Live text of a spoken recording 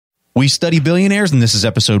We study billionaires, and this is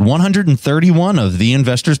episode 131 of The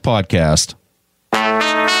Investors Podcast.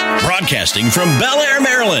 Broadcasting from Bel Air,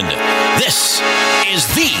 Maryland, this is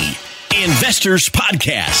The Investors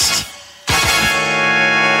Podcast.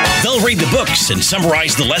 They'll read the books and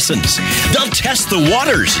summarize the lessons. They'll test the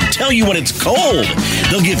waters and tell you when it's cold.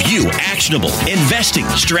 They'll give you actionable investing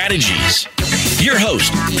strategies. Your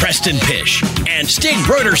host, Preston Pish and Stig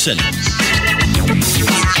Broderson.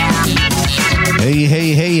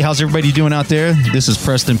 Hey, how's everybody doing out there? This is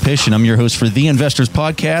Preston Pish, and I'm your host for The Investors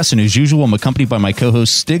Podcast. And as usual, I'm accompanied by my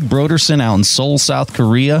co-host, Stig Broderson, out in Seoul, South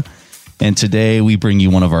Korea. And today we bring you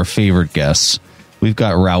one of our favorite guests. We've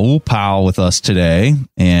got Raoul Powell with us today.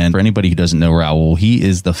 And for anybody who doesn't know Raoul, he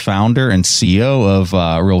is the founder and CEO of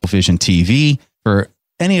Real Vision TV. For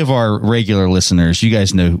any of our regular listeners, you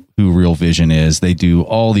guys know who Real Vision is. They do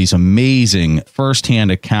all these amazing firsthand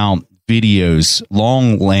account videos,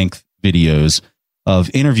 long length videos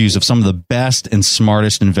of interviews of some of the best and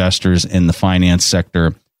smartest investors in the finance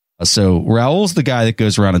sector. So Raoul's the guy that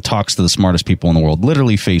goes around and talks to the smartest people in the world,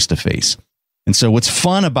 literally face to face. And so what's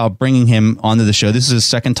fun about bringing him onto the show, this is his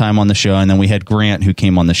second time on the show, and then we had Grant who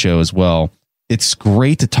came on the show as well. It's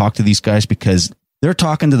great to talk to these guys because they're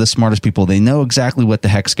talking to the smartest people. They know exactly what the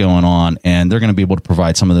heck's going on, and they're going to be able to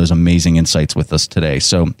provide some of those amazing insights with us today.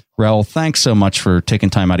 So Raoul, thanks so much for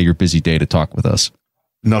taking time out of your busy day to talk with us.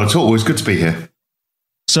 Not at all. Always good to be here.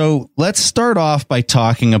 So let's start off by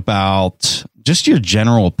talking about just your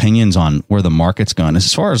general opinions on where the market's going.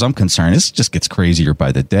 As far as I'm concerned, this just gets crazier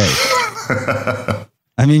by the day.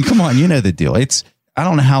 I mean, come on, you know the deal. I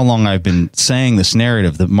don't know how long I've been saying this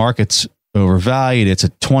narrative. The market's overvalued. It's a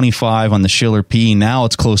 25 on the Shiller PE. Now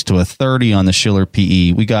it's close to a 30 on the Shiller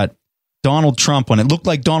PE. We got Donald Trump. When it looked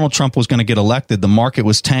like Donald Trump was going to get elected, the market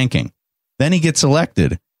was tanking. Then he gets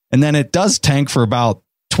elected. And then it does tank for about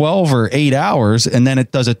 12 or 8 hours. And then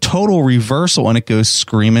it does a total reversal and it goes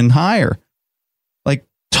screaming higher. Like,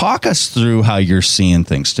 talk us through how you're seeing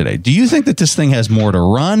things today. Do you think that this thing has more to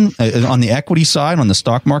run on the equity side, on the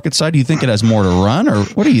stock market side? Do you think it has more to run, or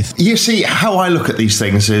what do you think? You see, how I look at these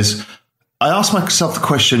things is I ask myself the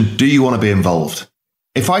question, do you want to be involved?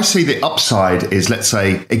 If I see the upside is, let's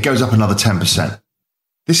say, it goes up another 10%.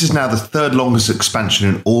 This is now the third longest expansion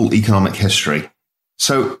in all economic history.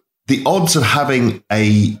 So the odds of having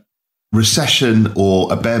a recession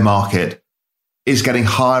or a bear market is getting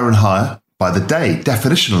higher and higher by the day,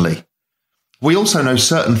 definitionally. We also know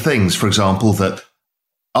certain things, for example, that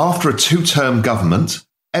after a two-term government,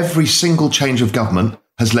 every single change of government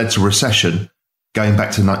has led to recession going back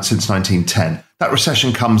to since 1910. That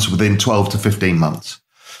recession comes within 12 to 15 months.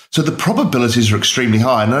 So the probabilities are extremely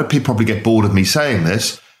high. I know people probably get bored of me saying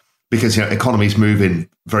this because economies move in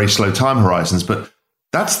very slow time horizons, but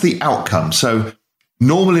that's the outcome. So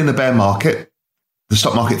normally in a bear market, the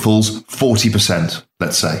stock market falls 40%,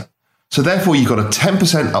 let's say. So therefore, you've got a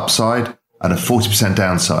 10% upside and a 40%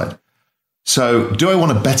 downside. So do I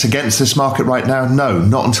want to bet against this market right now? No,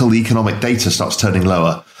 not until the economic data starts turning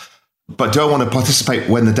lower. But do I want to participate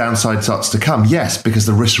when the downside starts to come? Yes, because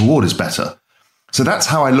the risk reward is better. So that's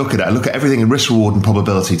how I look at it. I look at everything in risk reward and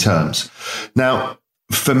probability terms. Now,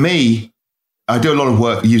 for me, I do a lot of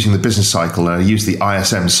work using the business cycle, and I use the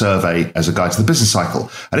ISM survey as a guide to the business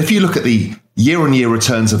cycle. And if you look at the year-on-year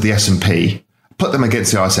returns of the S&P, put them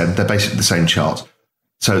against the ISM, they're basically the same chart.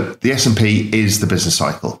 So the S&P is the business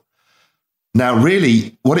cycle. Now,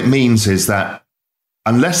 really, what it means is that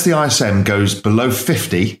unless the ISM goes below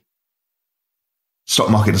 50, stock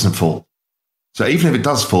market doesn't fall. So even if it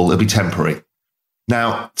does fall, it'll be temporary.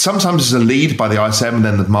 Now, sometimes there's a lead by the ISM and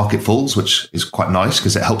then the market falls, which is quite nice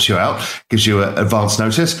because it helps you out, gives you an advance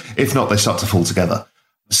notice. If not, they start to fall together.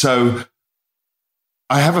 So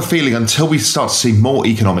I have a feeling until we start to see more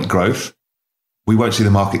economic growth, we won't see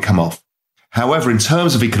the market come off. However, in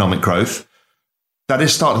terms of economic growth, that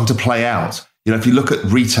is starting to play out. If you look at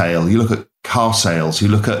retail, you look at car sales, you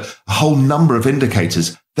look at a whole number of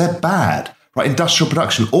indicators, they're bad, right? Industrial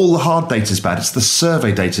production, all the hard data is bad. It's the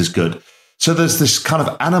survey data is good. So there's this kind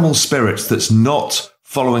of animal spirit that's not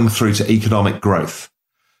following through to economic growth.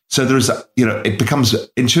 So there is, it becomes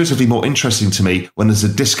intuitively more interesting to me when there's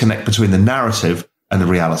a disconnect between the narrative and the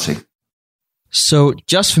reality. So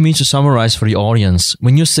just for me to summarize for the audience,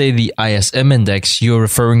 when you say the ISM index, you're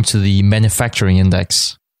referring to the manufacturing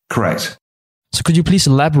index. Correct. So could you please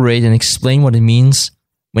elaborate and explain what it means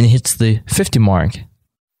when it hits the 50 mark?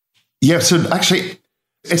 Yeah, so actually,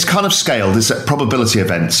 it's kind of scaled. It's a probability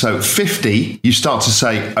event. So 50, you start to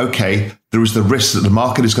say, okay, there is the risk that the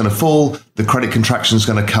market is going to fall, the credit contraction is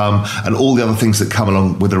going to come, and all the other things that come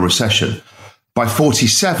along with a recession. By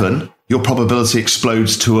 47, your probability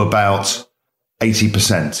explodes to about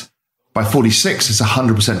 80%. by 46, it's a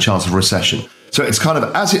 100% chance of a recession. So it's kind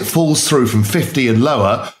of, as it falls through from 50 and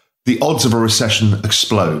lower, the odds of a recession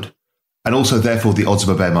explode. And also, therefore, the odds of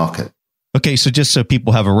a bear market. Okay, so just so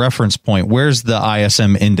people have a reference point, where's the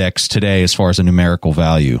ISM index today as far as a numerical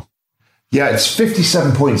value? Yeah, it's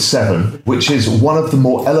 57.7, which is one of the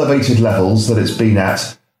more elevated levels that it's been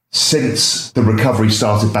at since the recovery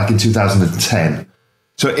started back in 2010.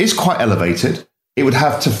 So it is quite elevated. It would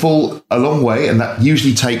have to fall a long way, and that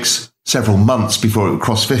usually takes several months before it would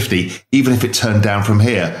cross 50, even if it turned down from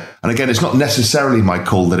here. And again, it's not necessarily my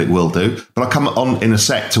call that it will do, but I'll come on in a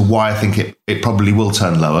sec to why I think it probably will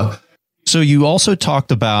turn lower. So you also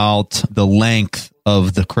talked about the length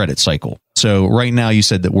of the credit cycle. So right now you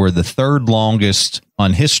said that we're the third longest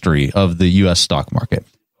on history of the U.S. stock market.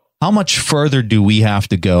 How much further do we have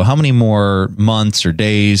to go? How many more months or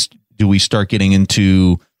days do we start getting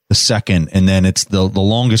into the second? And then it's the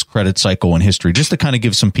longest credit cycle in history, just to kind of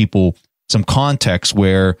give some people some context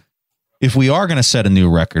where if we are going to set a new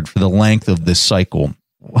record for the length of this cycle,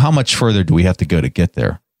 how much further do we have to go to get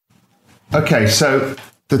there? Okay, so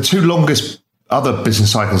the two longest other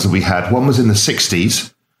business cycles that we had, one was in the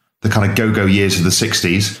 60s, the kind of go-go years of the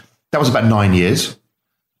 60s. That was about 9 years.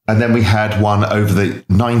 And then we had one over the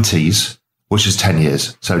 90s, which is 10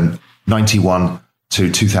 years. So 91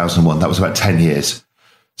 to 2001, that was about 10 years.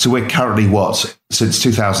 So we're currently since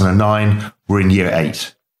 2009, we're in year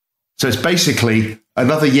 8. So it's basically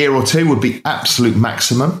another year or two would be absolute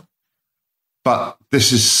maximum. But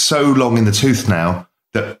this is so long in the tooth now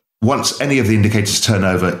that once any of the indicators turn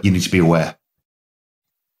over, you need to be aware.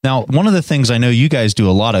 Now, one of the things I know you guys do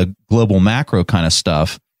a lot of global macro kind of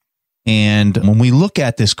stuff. And when we look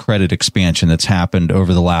at this credit expansion that's happened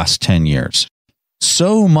over the last 10 years,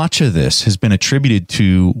 so much of this has been attributed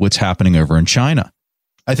to what's happening over in China.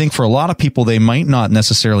 I think for a lot of people, they might not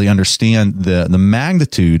necessarily understand the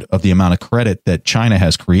magnitude of the amount of credit that China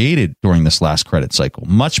has created during this last credit cycle,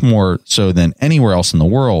 much more so than anywhere else in the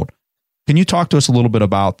world. Can you talk to us a little bit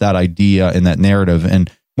about that idea and that narrative, and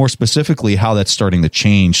more specifically, how that's starting to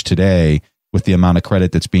change today with the amount of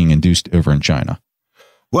credit that's being induced over in China?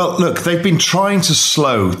 Well, look, they've been trying to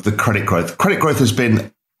slow the credit growth. Credit growth has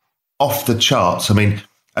been off the charts. I mean,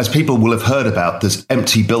 as people will have heard about, there's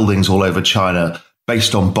empty buildings all over China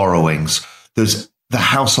based on borrowings. There's the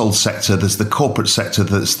household sector, there's the corporate sector,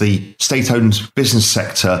 there's the state-owned business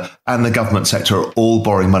sector, and the government sector are all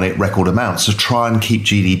borrowing money at record amounts to try and keep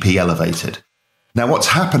GDP elevated. Now, what's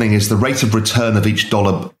happening is the rate of return of each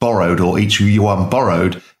dollar borrowed or each yuan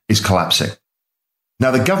borrowed is collapsing.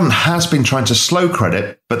 Now, the government has been trying to slow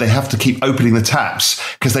credit, but they have to keep opening the taps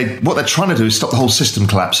because what they're trying to do is stop the whole system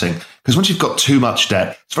collapsing. Because once you've got too much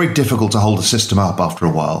debt, it's very difficult to hold the system up after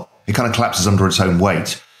a while. It kind of collapses under its own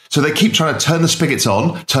weight. So they keep trying to turn the spigots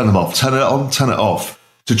on, turn them off, turn it on, turn it off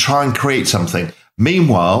to try and create something.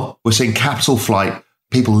 Meanwhile, we're seeing capital flight,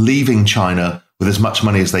 people leaving China with as much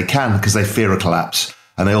money as they can because they fear a collapse.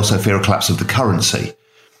 And they also fear a collapse of the currency.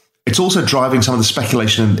 It's also driving some of the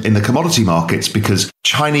speculation in the commodity markets because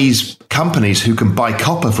Chinese companies who can buy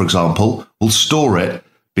copper, for example, will store it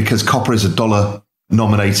because copper is a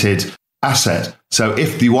dollar-nominated asset. So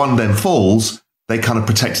if the yuan then falls, they kind of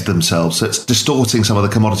protected themselves. So it's distorting some of the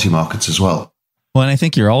commodity markets as well. Well, and I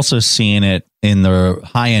think you're also seeing it in the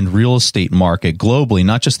high-end real estate market globally,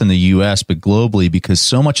 not just in the U.S., but globally, because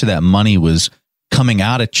so much of that money was coming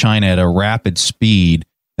out of China at a rapid speed.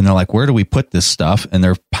 And they're like, where do we put this stuff? And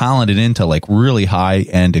they're piling it into like really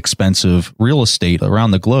high-end expensive real estate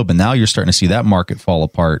around the globe. And now you're starting to see that market fall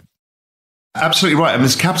apart. Absolutely right. I mean,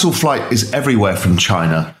 this capital flight is everywhere from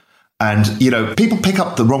China. And, people pick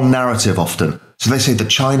up the wrong narrative often. So they say the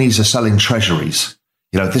Chinese are selling treasuries.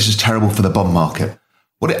 This is terrible for the bond market.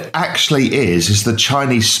 What it actually is the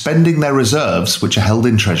Chinese spending their reserves, which are held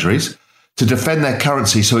in treasuries, to defend their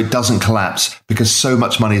currency so it doesn't collapse because so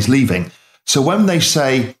much money is leaving. So when they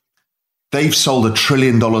say they've sold $1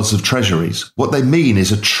 trillion of treasuries, what they mean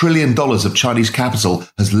is $1 trillion of Chinese capital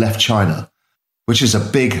has left China, which is a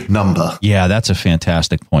big number. Yeah, that's a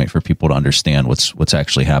fantastic point for people to understand what's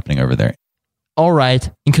actually happening over there. All right.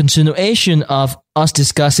 In continuation of us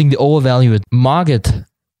discussing the overvalued market,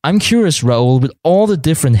 I'm curious, Raoul, with all the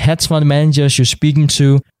different hedge fund managers you're speaking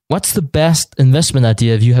to, what's the best investment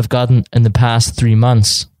idea you have gotten in the past 3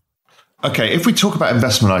 months? Okay, if we talk about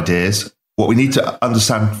investment ideas, what we need to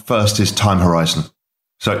understand first is time horizon.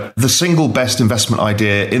 So the single best investment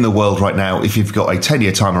idea in the world right now, if you've got a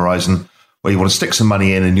 10-year time horizon where you want to stick some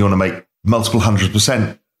money in and you want to make multiple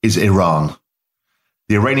 100%, is Iran.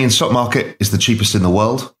 The Iranian stock market is the cheapest in the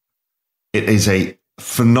world. It is a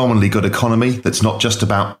phenomenally good economy that's not just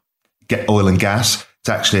about oil and gas. It's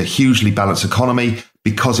actually a hugely balanced economy.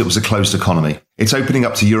 because it was a closed economy. It's opening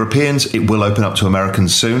up to Europeans. It will open up to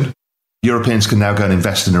Americans soon. Europeans can now go and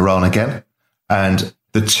invest in Iran again. And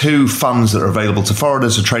the two funds that are available to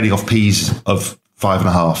foreigners are trading off P's of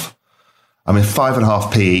 5.5. I mean,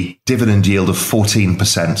 5.5 PE, dividend yield of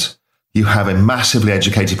 14%. You have a massively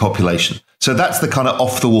educated population. So that's the kind of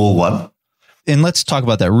off the wall one. And let's talk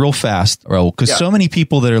about that real fast, Raoul, because so many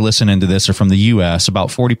people that are listening to this are from the U.S. About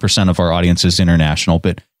 40% of our audience is international.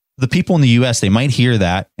 But the people in the U.S., they might hear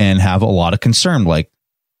that and have a lot of concern. Like,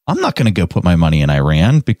 I'm not going to go put my money in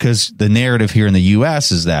Iran, because the narrative here in the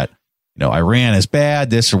U.S. is that, Iran is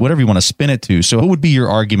bad, this or whatever you want to spin it to. So what would be your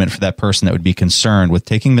argument for that person that would be concerned with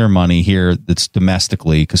taking their money here that's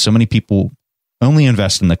domestically? Because so many people only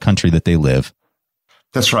invest in the country that they live.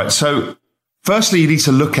 That's right. So firstly, you need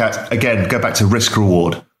to look at, again, go back to risk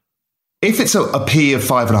reward. If it's a P of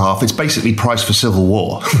 5.5, it's basically priced for civil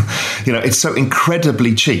war. It's so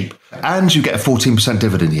incredibly cheap, and you get a 14%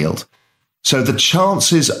 dividend yield. So the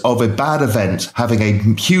chances of a bad event having a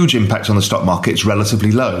huge impact on the stock market is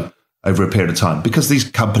relatively low over a period of time, because these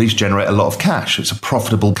companies generate a lot of cash. It's a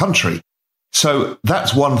profitable country. So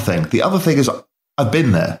that's one thing. The other thing is, I've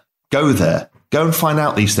been there. Go and find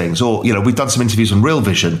out these things. Or, we've done some interviews on Real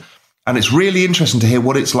Vision, and it's really interesting to hear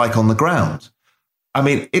what it's like on the ground. I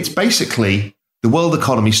mean, it's basically the world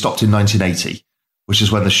economy stopped in 1980, which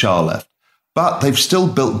is when the Shah left. But they've still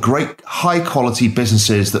built great high quality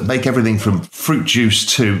businesses that make everything from fruit juice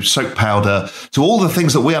to soap powder to all the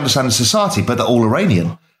things that we understand in society, but they're all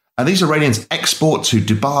Iranian. And these Iranians export to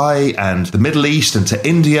Dubai and the Middle East and to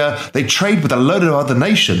India. They trade with a load of other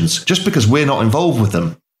nations just because we're not involved with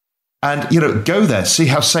them. And, go there, see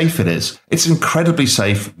how safe it is. It's an incredibly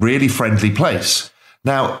safe, really friendly place.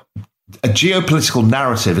 Now, a geopolitical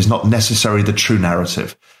narrative is not necessarily the true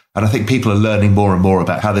narrative. And I think people are learning more and more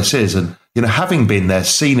about how this is. And, having been there,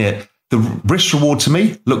 seen it, the risk reward to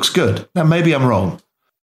me looks good. Now, maybe I'm wrong.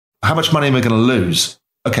 How much money am I going to lose?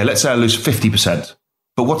 Okay, let's say I lose 50%.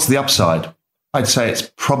 But what's the upside? I'd say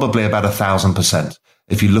it's probably about 1,000%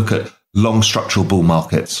 if you look at long structural bull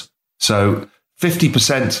markets. So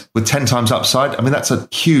 50% with 10 times upside, I mean, that's a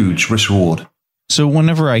huge risk reward. So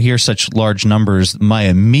whenever I hear such large numbers, my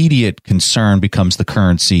immediate concern becomes the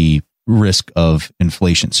currency risk of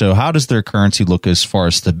inflation. So how does their currency look as far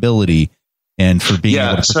as stability and for being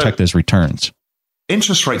able to protect those returns?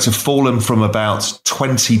 Interest rates have fallen from about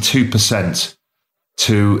 22%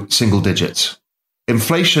 to single digits.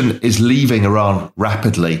 Inflation is leaving Iran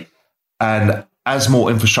rapidly. And as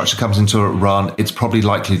more infrastructure comes into Iran, it's probably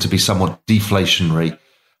likely to be somewhat deflationary.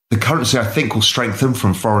 The currency, I think, will strengthen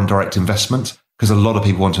from foreign direct investment because a lot of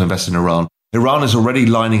people want to invest in Iran. Iran is already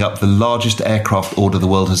lining up the largest aircraft order the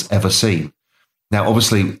world has ever seen. Now,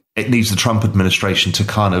 obviously, it needs the Trump administration to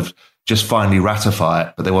kind of just finally ratify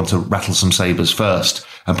it, but they want to rattle some sabers first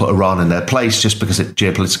and put Iran in their place just because it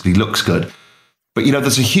geopolitically looks good. But,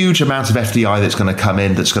 there's a huge amount of FDI that's going to come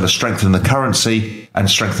in that's going to strengthen the currency and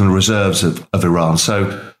strengthen the reserves of Iran.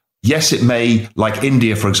 So, yes, it may, like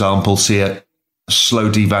India, for example, see a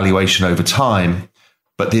slow devaluation over time.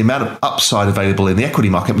 But the amount of upside available in the equity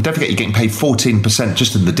market, don't forget, you're getting paid 14%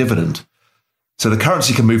 just in the dividend. So the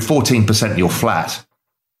currency can move 14%, you're flat,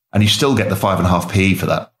 and you still get the 5.5 PE for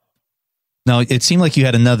that. Now, it seemed like you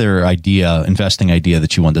had another investing idea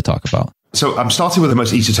that you wanted to talk about. So I'm starting with the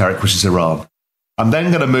most esoteric, which is Iran. I'm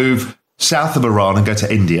then going to move south of Iran and go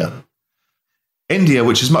to India. India,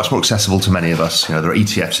 which is much more accessible to many of us. There are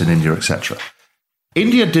ETFs in India, etc.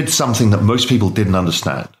 India did something that most people didn't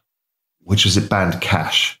understand, which is it banned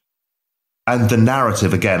cash. And the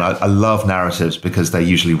narrative, again, I love narratives because they're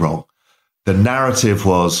usually wrong. The narrative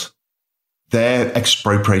was they're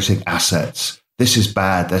expropriating assets. This is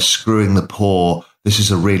bad. They're screwing the poor. This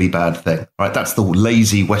is a really bad thing. Right? That's the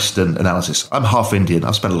lazy Western analysis. I'm half Indian.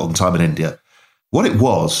 I've spent a long time in India. What it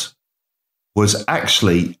was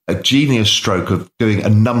actually a genius stroke of doing a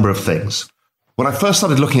number of things. When I first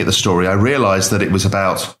started looking at the story, I realized that it was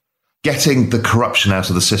about getting the corruption out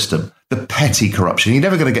of the system, the petty corruption. You're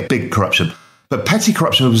never going to get big corruption, but petty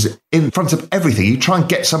corruption was in front of everything. You try and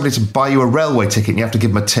get somebody to buy you a railway ticket and you have to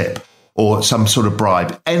give them a tip or some sort of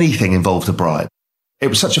bribe. Anything involved a bribe. It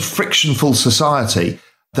was such a frictionful society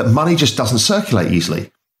that money just doesn't circulate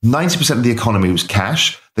easily. 90% of the economy was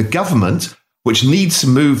cash. The government, which needs to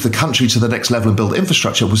move the country to the next level and build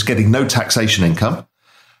infrastructure, was getting no taxation income.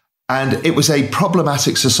 And it was a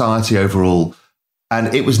problematic society overall.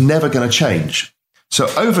 And it was never going to change. So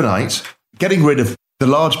overnight, getting rid of the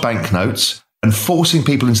large banknotes and forcing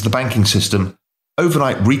people into the banking system,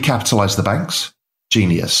 overnight recapitalized the banks.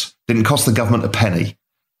 Genius. Didn't cost the government a penny.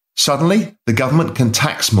 Suddenly, the government can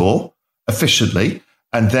tax more efficiently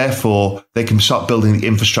And therefore, they can start building the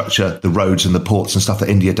infrastructure, the roads and the ports and stuff that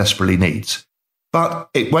India desperately needs. But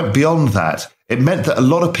it went beyond that. It meant that a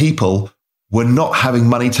lot of people were not having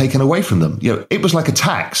money taken away from them. It was like a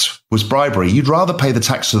tax, was bribery. You'd rather pay the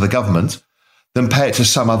tax to the government than pay it to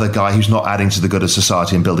some other guy who's not adding to the good of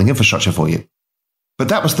society and building infrastructure for you. But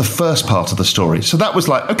that was the first part of the story. So that was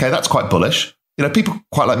like, okay, that's quite bullish. People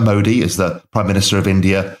quite like Modi as the Prime Minister of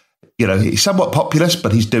India. He's somewhat populist,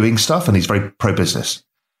 but he's doing stuff and he's very pro-business.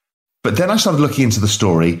 But then I started looking into the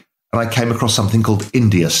story and I came across something called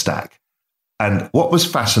India Stack. And what was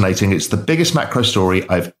fascinating, it's the biggest macro story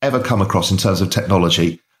I've ever come across in terms of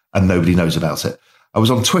technology, and nobody knows about it. I was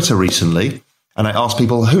on Twitter recently and I asked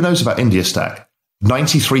people, who knows about India Stack?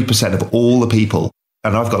 93% of all the people,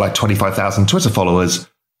 and I've got like 25,000 Twitter followers,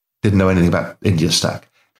 didn't know anything about India Stack.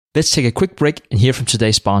 Let's take a quick break and hear from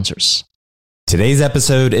today's sponsors. Today's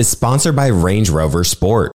episode is sponsored by Range Rover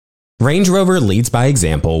Sport. Range Rover leads by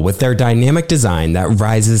example with their dynamic design that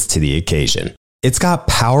rises to the occasion. It's got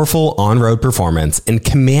powerful on-road performance and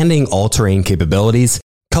commanding all-terrain capabilities,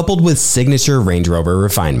 coupled with signature Range Rover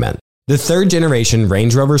refinement. The third-generation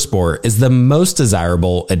Range Rover Sport is the most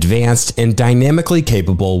desirable, advanced, and dynamically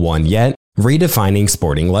capable one yet, redefining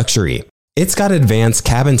sporting luxury. It's got advanced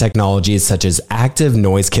cabin technologies such as active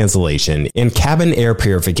noise cancellation and cabin air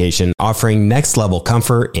purification, offering next-level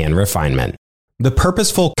comfort and refinement. The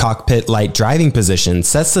purposeful cockpit-like driving position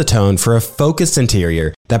sets the tone for a focused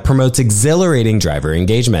interior that promotes exhilarating driver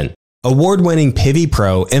engagement. Award-winning Pivi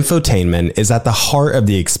Pro infotainment is at the heart of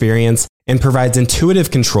the experience and provides intuitive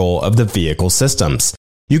control of the vehicle systems.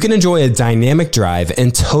 You can enjoy a dynamic drive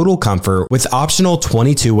and total comfort with optional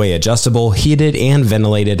 22-way adjustable, heated and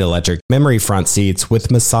ventilated electric memory front seats with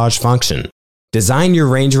massage function. Design your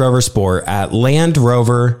Range Rover Sport at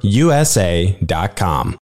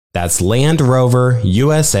LandRoverUSA.com. That's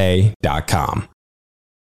LandRoverUSA.com.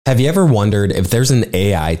 Have you ever wondered if there's an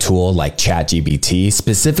AI tool like ChatGPT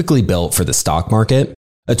specifically built for the stock market?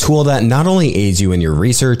 A tool that not only aids you in your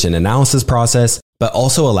research and analysis process, but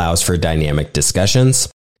also allows for dynamic discussions?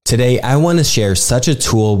 Today, I want to share such a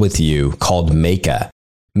tool with you called Meka.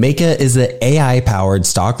 Meka is the AI-powered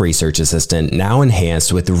stock research assistant now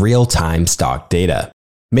enhanced with real-time stock data.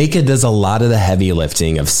 Meka does a lot of the heavy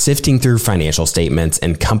lifting of sifting through financial statements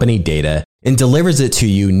and company data and delivers it to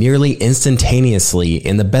you nearly instantaneously,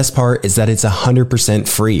 and the best part is that it's 100%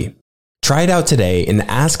 free. Try it out today and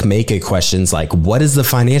ask Meka questions like, what is the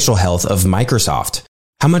financial health of Microsoft?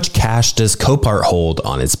 How much cash does Copart hold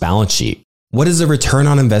on its balance sheet? What is the return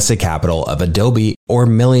on invested capital of Adobe, or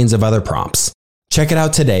millions of other prompts? Check it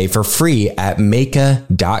out today for free at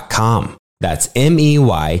Meka.com. That's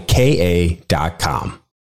MEYKA.com.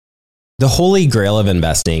 The Holy Grail of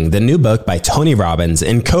Investing, the new book by Tony Robbins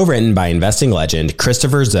and co-written by investing legend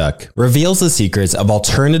Christopher Zook, reveals the secrets of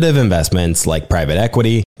alternative investments like private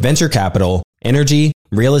equity, venture capital, energy,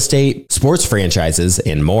 real estate, sports franchises,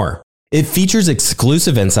 and more. It features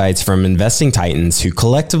exclusive insights from investing titans who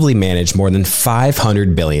collectively manage more than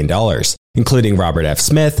 $500 billion, including Robert F.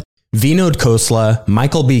 Smith, Vinod Khosla,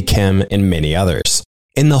 Michael B. Kim, and many others.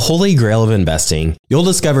 In the Holy Grail of Investing, you'll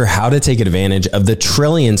discover how to take advantage of the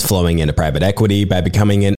trillions flowing into private equity by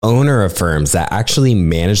becoming an owner of firms that actually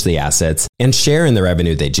manage the assets and share in the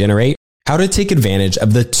revenue they generate, how to take advantage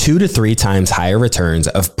of the 2 to 3 times higher returns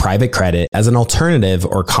of private credit as an alternative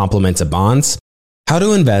or complement to bonds, how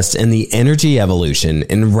to invest in the energy evolution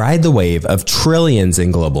and ride the wave of trillions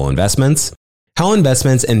in global investments, how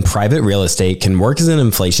investments in private real estate can work as an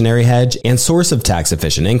inflationary hedge and source of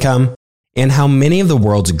tax-efficient income, and how many of the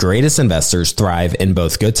world's greatest investors thrive in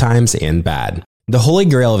both good times and bad. The Holy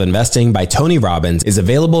Grail of Investing by Tony Robbins is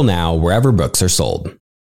available now wherever books are sold.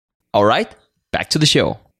 All right, back to the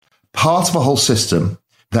show. Part of a whole system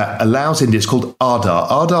that allows India, it's called Aadhaar.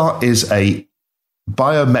 Aadhaar is a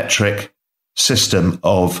biometric system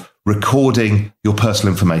of recording your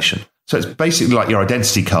personal information. So it's basically like your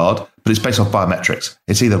identity card, but it's based off biometrics.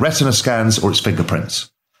 It's either retina scans or it's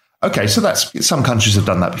fingerprints. Okay, so some countries have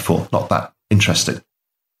done that before. Not that interesting.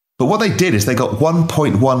 But what they did is they got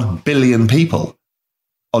 1.1 billion people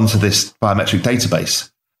onto this biometric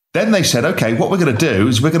database. Then they said, okay, what we're going to do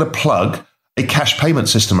is we're going to plug a cash payment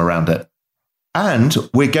system around it. And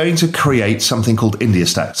we're going to create something called India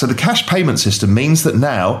Stack. So the cash payment system means that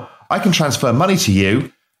now I can transfer money to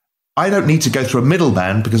you. I don't need to go through a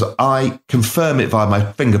middleman because I confirm it via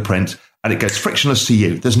my fingerprint and it goes frictionless to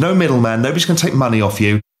you. There's no middleman. Nobody's going to take money off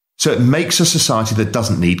you. So it makes a society that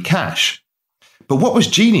doesn't need cash. But what was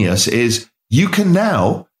genius is you can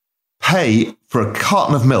now pay for a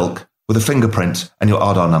carton of milk with a fingerprint and your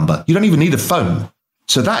Aadhaar number. You don't even need a phone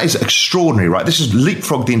So that is extraordinary, right? This has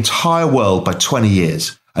leapfrogged the entire world by 20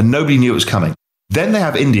 years, and nobody knew it was coming. Then they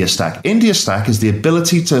have India Stack. India Stack is the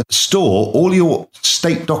ability to store all your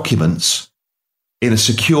state documents in a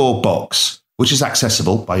secure box, which is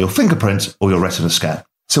accessible by your fingerprint or your retina scan.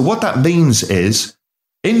 So what that means is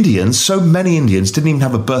so many Indians didn't even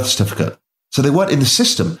have a birth certificate. So they weren't in the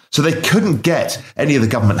system. So they couldn't get any of the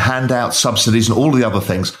government handouts, subsidies, and all the other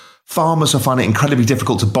things. Farmers are finding it incredibly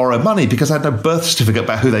difficult to borrow money because they had no birth certificate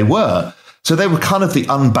about who they were. So they were kind of the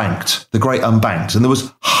unbanked, the great unbanked. And there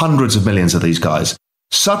was hundreds of millions of these guys.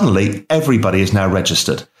 Suddenly, everybody is now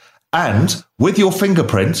registered. And with your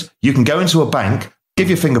fingerprint, you can go into a bank, give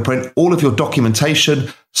your fingerprint, all of your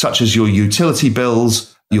documentation, such as your utility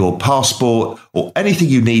bills, your passport, or anything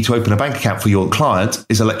you need to open a bank account for your client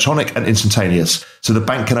is electronic and instantaneous. So the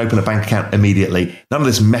bank can open a bank account immediately. None of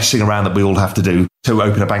this messing around that we all have to do to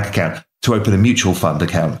open a bank account, to open a mutual fund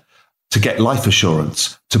account, to get life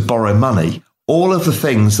assurance, to borrow money. All of the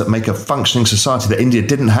things that make a functioning society that India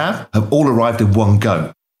didn't have all arrived in one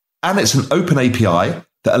go. And it's an open API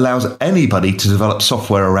that allows anybody to develop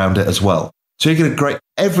software around it as well. So you're going to create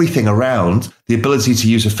everything around the ability to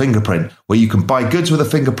use a fingerprint, where you can buy goods with a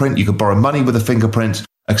fingerprint, you can borrow money with a fingerprint,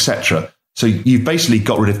 etc. So you've basically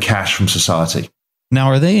got rid of cash from society. Now,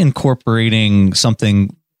 are they incorporating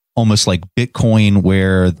something almost like Bitcoin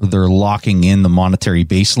where they're locking in the monetary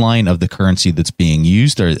baseline of the currency that's being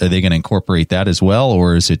used? Are they going to incorporate that as well,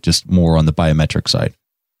 or is it just more on the biometric side?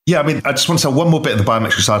 Yeah, I mean, I just want to say one more bit of the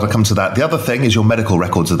biometric side. I'll come to that. The other thing is your medical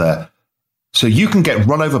records are there. So you can get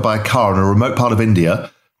run over by a car in a remote part of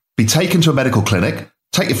India, be taken to a medical clinic,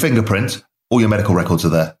 take your fingerprint, all your medical records are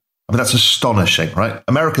there. I mean, that's astonishing, right?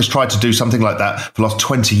 America's tried to do something like that for the last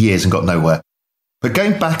 20 years and got nowhere. But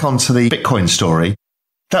going back onto the Bitcoin story,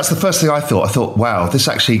 that's the first thing I thought. I thought, wow, this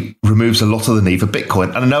actually removes a lot of the need for Bitcoin.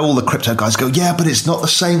 And I know all the crypto guys go, yeah, but it's not the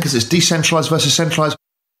same because it's decentralized versus centralized.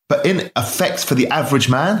 But in effect, for the average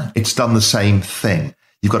man, it's done the same thing.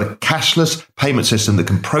 You've got a cashless payment system that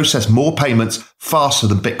can process more payments faster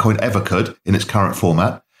than Bitcoin ever could in its current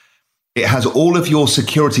format. It has all of your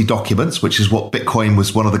security documents, which is what Bitcoin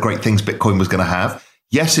was, one of the great things Bitcoin was going to have.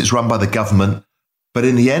 Yes, it's run by the government, but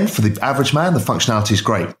in the end, for the average man, the functionality is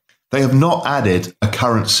great. They have not added a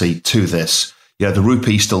currency to this. You know, the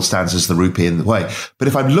rupee still stands as the rupee in the way. But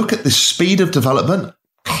if I look at the speed of development,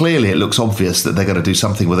 clearly it looks obvious that they're going to do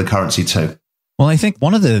something with a currency too. Well, I think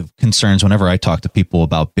one of the concerns whenever I talk to people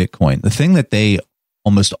about Bitcoin, the thing that they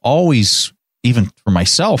almost always, even for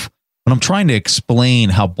myself, when I'm trying to explain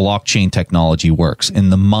how blockchain technology works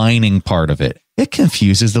and the mining part of it, it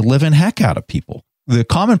confuses the living heck out of people. The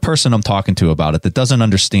common person I'm talking to about it that doesn't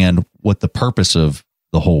understand what the purpose of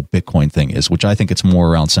the whole Bitcoin thing is, which I think it's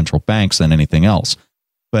more around central banks than anything else.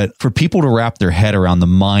 But for people to wrap their head around the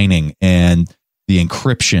mining and the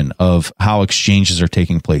encryption of how exchanges are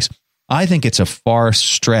taking place, I think it's a far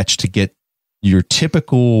stretch to get your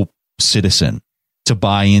typical citizen to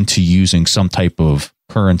buy into using some type of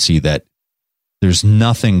currency that there's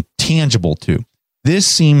nothing tangible to. This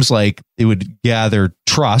seems like it would gather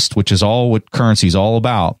trust, which is all what currency is all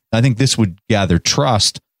about. I think this would gather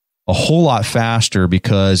trust a whole lot faster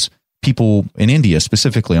because people in India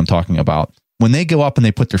specifically, I'm talking about, when they go up and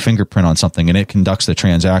they put their fingerprint on something and it conducts the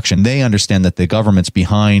transaction, they understand that the government's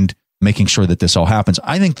behind making sure that this all happens.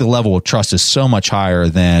 I think the level of trust is so much higher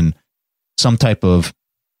than some type of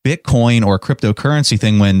Bitcoin or cryptocurrency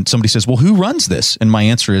thing when somebody says, well, who runs this? And my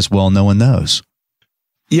answer is, well, no one knows.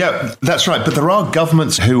 Yeah, that's right. But there are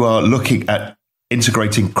governments who are looking at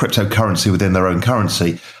integrating cryptocurrency within their own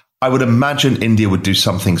currency. I would imagine India would do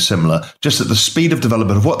something similar, just at the speed of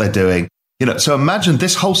development of what they're doing. You know, so imagine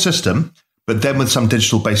this whole system, but then with some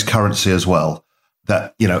digital-based currency as well,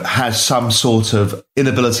 that, you know, has some sort of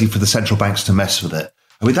inability for the central banks to mess with it.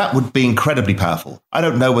 I mean, that would be incredibly powerful. I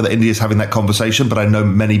don't know whether India is having that conversation, but I know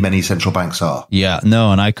many, many central banks are. Yeah,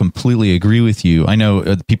 no, and I completely agree with you. I know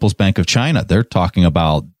the People's Bank of China, they're talking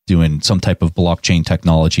about doing some type of blockchain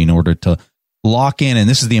technology in order to lock in. And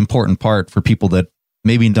this is the important part for people that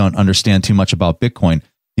maybe don't understand too much about Bitcoin.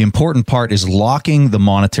 The important part is locking the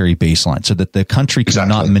monetary baseline so that the country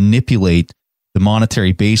cannot manipulate the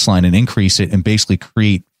monetary baseline and increase it and basically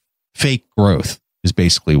create fake growth is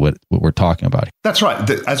basically what we're talking about. That's right.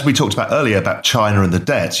 As we talked about earlier about China and the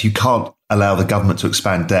debts, you can't allow the government to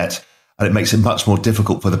expand debt, and it makes it much more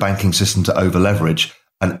difficult for the banking system to over leverage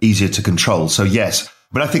and easier to control. So yes,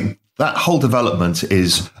 but I think that whole development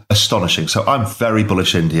is astonishing. So I'm very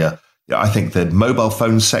bullish India. I think the mobile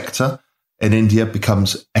phone sector in India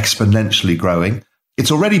becomes exponentially growing.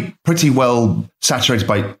 It's already pretty well saturated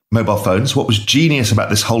by mobile phones. What was genius about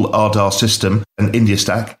this whole Aadhaar system and India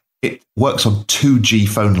Stack it works on 2G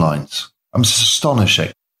phone lines. I'm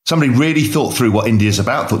astonishing. Somebody really thought through what India is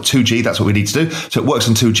about, thought 2G, that's what we need to do. So it works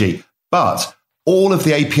on 2G. But all of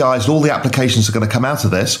the APIs, all the applications that are going to come out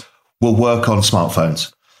of this will work on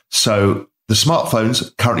smartphones. So the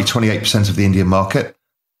smartphones, currently 28% of the Indian market,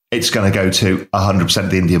 it's going to go to 100%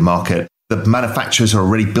 of the Indian market. The manufacturers are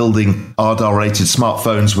already building Aadhaar-rated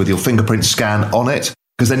smartphones with your fingerprint scan on it,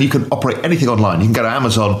 because then you can operate anything online. You can go to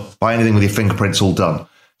Amazon, buy anything with your fingerprints all done.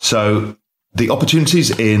 So the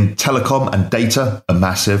opportunities in telecom and data are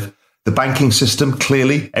massive. The banking system,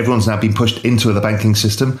 clearly, everyone's now been pushed into the banking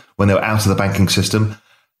system when they were out of the banking system.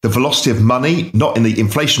 The velocity of money, not in the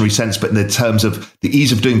inflationary sense, but in the terms of the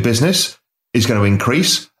ease of doing business, is going to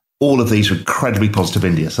increase. All of these are incredibly positive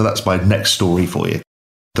India. So that's my next story for you.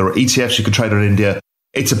 There are ETFs you can trade on India.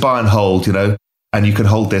 It's a buy and hold, and you can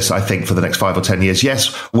hold this, I think, for the next 5 or 10 years.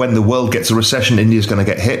 Yes, when the world gets a recession, India's going to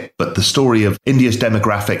get hit. But the story of India's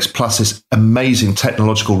demographics plus this amazing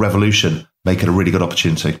technological revolution make it a really good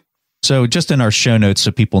opportunity. So just in our show notes,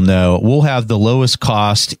 so people know, we'll have the lowest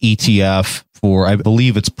cost ETF for, I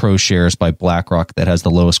believe it's ProShares by BlackRock that has the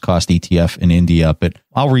lowest cost ETF in India. But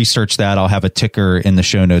I'll research that. I'll have a ticker in the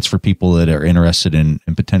show notes for people that are interested in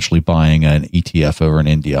potentially buying an ETF over in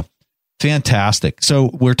India. Fantastic.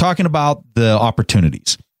 So we're talking about the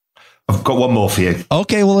opportunities. I've got one more for you.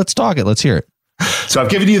 Okay, well, let's talk it. Let's hear it. So I've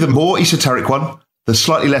given you the more esoteric one, the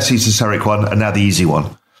slightly less esoteric one, and now the easy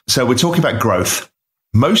one. So we're talking about growth.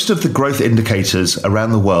 Most of the growth indicators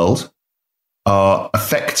around the world are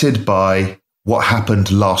affected by what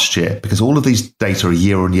happened last year, because all of these data are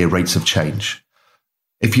year-on-year rates of change.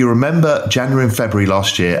 If you remember January and February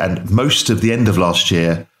last year and most of the end of last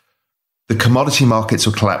year, the commodity markets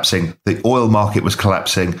were collapsing, the oil market was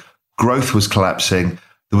collapsing, growth was collapsing,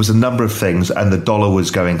 there was a number of things, and the dollar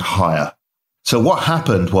was going higher. So what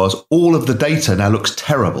happened was all of the data now looks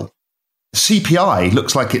terrible. CPI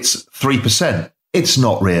looks like it's 3%. It's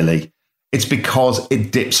not really. It's because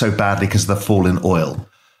it dipped so badly because of the fall in oil.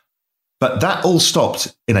 But that all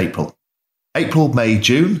stopped in April. April, May,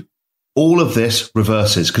 June, all of this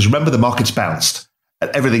reverses. Because remember, the markets bounced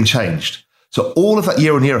and everything changed. So all of that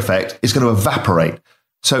year-on-year effect is going to evaporate.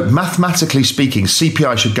 So mathematically speaking,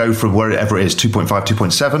 CPI should go from wherever it is, 2.5,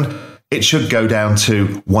 2.7. It should go down to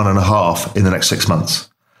 1.5 in the next 6 months.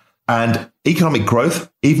 And economic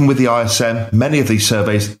growth, even with the ISM, many of these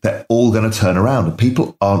surveys, they're all going to turn around. And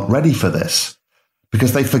people aren't ready for this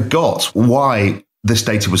because they forgot why this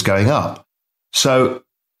data was going up. So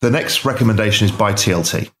the next recommendation is buy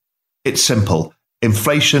TLT. It's simple.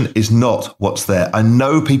 Inflation is not what's there. I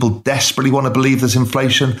know people desperately want to believe there's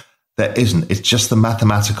inflation. There isn't. It's just the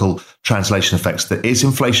mathematical translation effects. There is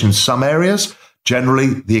inflation in some areas.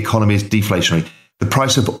 Generally, the economy is deflationary. The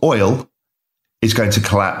price of oil is going to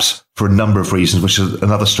collapse for a number of reasons, which is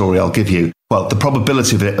another story I'll give you. Well, the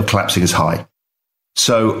probability of it of collapsing is high.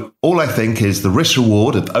 So all I think is the risk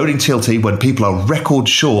reward of owning TLT when people are record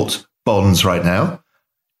short bonds right now.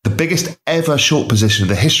 The biggest ever short position in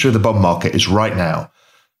the history of the bond market is right now.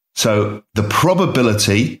 So the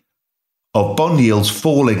probability of bond yields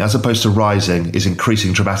falling as opposed to rising is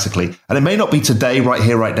increasing dramatically. And it may not be today, right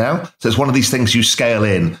here, right now. So it's one of these things you scale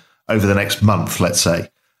in over the next month, let's say.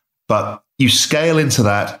 But you scale into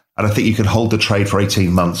that, and I think you can hold the trade for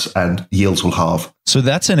 18 months and yields will halve. So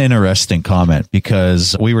that's an interesting comment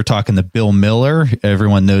because we were talking to Bill Miller.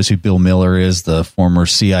 Everyone knows who Bill Miller is, the former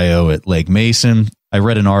CIO at Legg Mason. I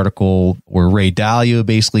read an article where Ray Dalio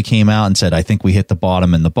basically came out and said, I think we hit the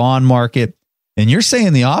bottom in the bond market. And you're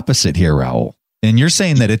saying the opposite here, Raoul. And you're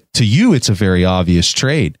saying that to you, it's a very obvious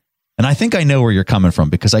trade. And I think I know where you're coming from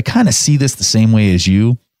because I kind of see this the same way as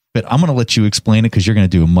you. But I'm going to let you explain it because you're going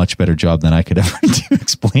to do a much better job than I could ever do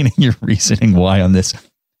explaining your reasoning why on this.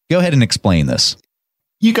 Go ahead and explain this.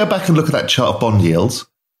 You go back and look at that chart of bond yields,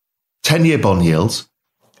 10-year bond yields,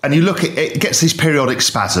 and you look at it, gets these periodic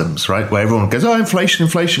spasms, right? Where everyone goes, oh, inflation,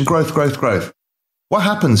 inflation, growth, growth, growth. What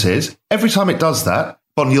happens is every time it does that,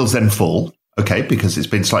 bond yields then fall, okay, because it's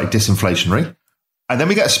been slightly disinflationary. And then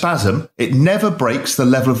we get a spasm. It never breaks the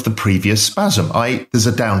level of the previous spasm, i.e. there's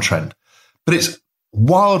a downtrend. But it's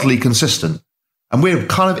wildly consistent. And we're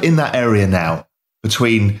kind of in that area now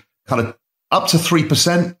between kind of up to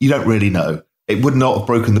 3%. You don't really know. It would not have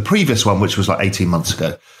broken the previous one, which was like 18 months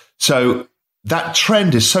ago. So that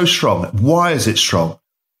trend is so strong. Why is it strong?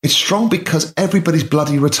 It's strong because everybody's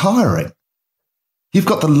bloody retiring. You've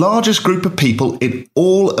got the largest group of people in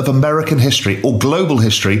all of American history or global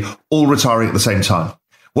history all retiring at the same time.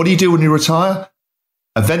 What do you do when you retire?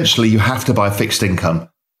 Eventually, you have to buy fixed income.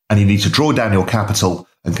 And you need to draw down your capital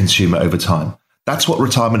and consume it over time. That's what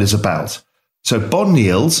retirement is about. So bond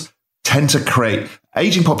yields tend to create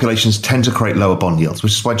aging populations tend to create lower bond yields,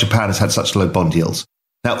 which is why Japan has had such low bond yields.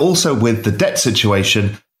 Now, also with the debt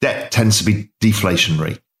situation, debt tends to be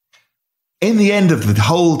deflationary. In the end of the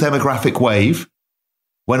whole demographic wave,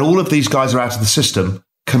 when all of these guys are out of the system,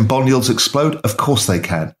 can bond yields explode? Of course they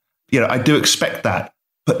can. I do expect that,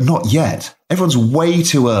 but not yet. Everyone's way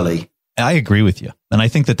too early. I agree with you. And I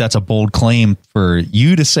think that that's a bold claim for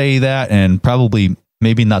you to say that, and probably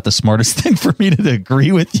maybe not the smartest thing for me to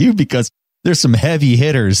agree with you, because there's some heavy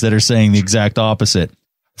hitters that are saying the exact opposite.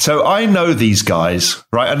 So I know these guys,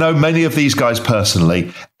 right? I know many of these guys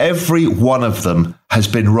personally. Every one of them has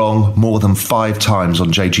been wrong more than 5 times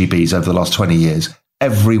on JGBs over the last 20 years.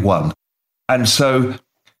 Every one. And so,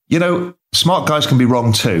 smart guys can be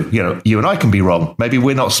wrong too. You and I can be wrong. Maybe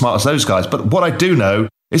we're not as smart as those guys. But what I do know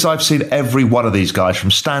is I've seen every one of these guys, from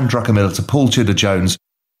Stan Druckenmiller to Paul Tudor Jones.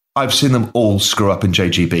 I've seen them all screw up in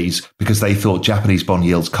JGBs because they thought Japanese bond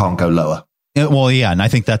yields can't go lower. Well, yeah, and I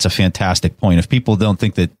think that's a fantastic point. If people don't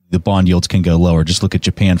think that the bond yields can go lower, just look at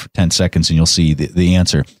Japan for 10 seconds and you'll see the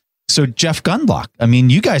answer. So Jeff Gundlach, I mean,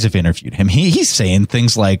 you guys have interviewed him. He's saying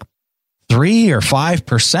things like 3 or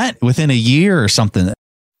 5% within a year or something.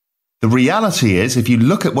 The reality is, if you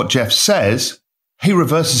look at what Jeff says, he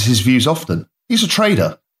reverses his views often. He's a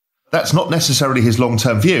trader. That's not necessarily his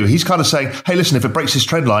long-term view. He's kind of saying, hey, listen, if it breaks this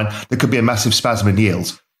trend line, there could be a massive spasm in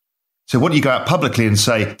yields. So when you go out publicly and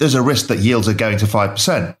say, there's a risk that yields are going to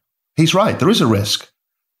 5%, he's right, there is a risk.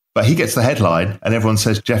 But he gets the headline and everyone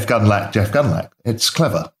says, Jeff Gundlach, Jeff Gundlach. It's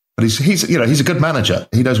clever. But he's a good manager.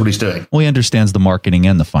 He knows what he's doing. Well, he understands the marketing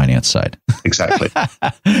and the finance side. Exactly.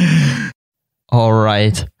 All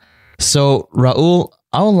right. So, Raoul,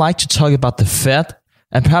 I would like to talk about the Fed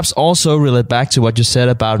and perhaps also relate back to what you said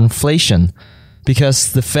about inflation,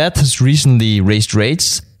 because the Fed has recently raised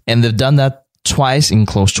rates and they've done that twice in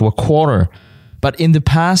close to a quarter. But in the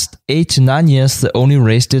past 8 to 9 years, they only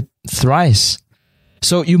raised it thrice.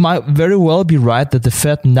 So you might very well be right that the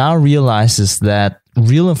Fed now realizes that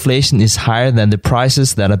real inflation is higher than the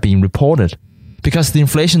prices that are being reported, because the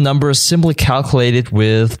inflation number is simply calculated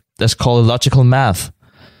with, let's call it, logical math.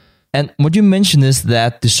 And what you mentioned is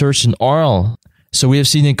that the surge in oil, so we have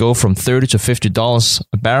seen it go from $30 to $50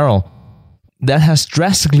 a barrel, that has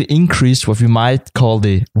drastically increased what we might call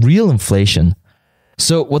the real inflation.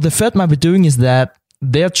 So what the Fed might be doing is that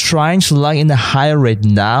they're trying to lock in a higher rate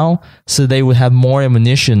now so they will have more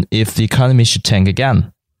ammunition if the economy should tank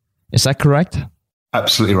again. Is that correct?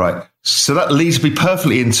 Absolutely right. So that leads me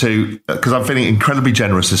perfectly into, because I'm feeling incredibly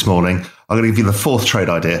generous this morning, I'm going to give you the 4th trade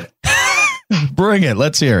idea. Bring it.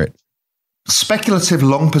 Let's hear it. Speculative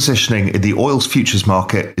long positioning in the oil's futures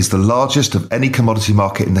market is the largest of any commodity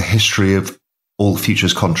market in the history of all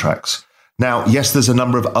futures contracts. Now, yes, there's a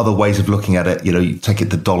number of other ways of looking at it. You take it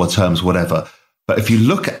to dollar terms, whatever. But if you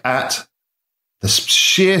look at the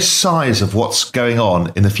sheer size of what's going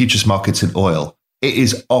on in the futures markets in oil, it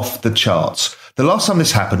is off the charts. The last time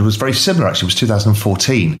this happened was very similar, actually. It was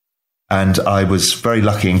 2014. And I was very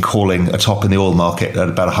lucky in calling a top in the oil market at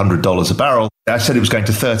about $100 a barrel. I said it was going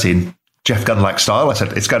to 30 in Jeff Gundlach style. I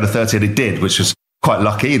said it's going to 30, and it did, which was quite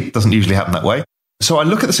lucky. It doesn't usually happen that way. So I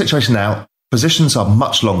look at the situation now. Positions are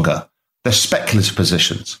much longer. They're speculative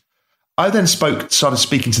positions. I then started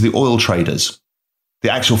speaking to the oil traders,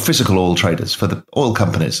 the actual physical oil traders for the oil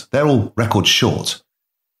companies. They're all record short.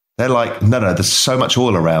 They're like, no, there's so much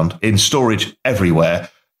oil around in storage everywhere.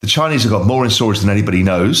 The Chinese have got more in storage than anybody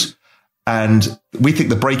knows. And we think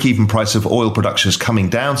the break-even price of oil production is coming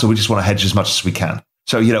down. So we just want to hedge as much as we can.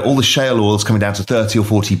 So, all the shale oil is coming down to $30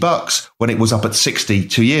 or $40 when it was up at 60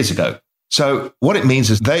 2 years ago. So what it means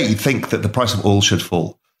is they think that the price of oil should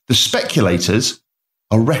fall. The speculators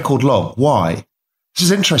are record long. Why? This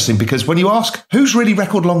is interesting because when you ask who's really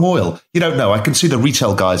record long oil, you don't know. I can see the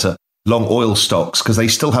retail guys are long oil stocks because they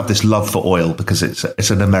still have this love for oil because it's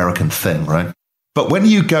an American thing, right? But when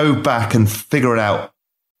you go back and figure it out.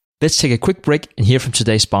 Let's take a quick break and hear from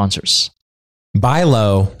today's sponsors. Buy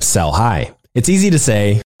low, sell high. It's easy to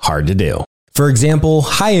say, hard to do. For example,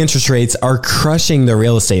 high interest rates are crushing the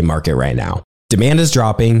real estate market right now. Demand is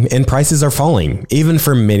dropping and prices are falling, even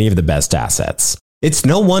for many of the best assets. It's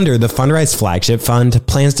no wonder the Fundrise flagship fund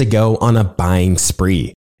plans to go on a buying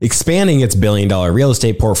spree, expanding its billion-dollar real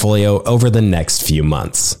estate portfolio over the next few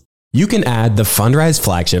months. You can add the Fundrise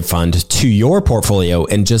flagship fund to your portfolio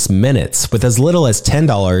in just minutes with as little as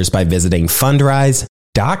 $10 by visiting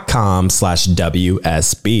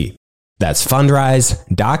fundrise.com/WSB. That's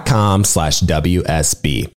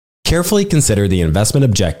fundrise.com/WSB. Carefully consider the investment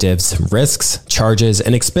objectives, risks, charges,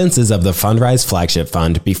 and expenses of the Fundrise flagship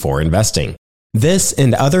fund before investing. This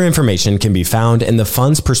and other information can be found in the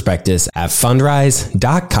fund's prospectus at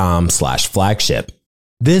fundrise.com/flagship.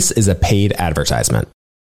 This is a paid advertisement.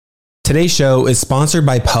 Today's show is sponsored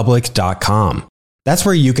by Public.com. That's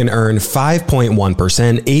where you can earn 5.1%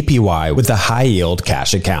 APY with a high-yield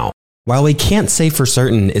cash account. While we can't say for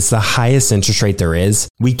certain it's the highest interest rate there is,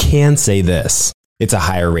 we can say this. It's a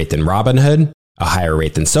higher rate than Robinhood, a higher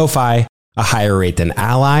rate than SoFi, a higher rate than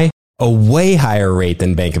Ally, a way higher rate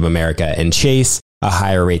than Bank of America and Chase, a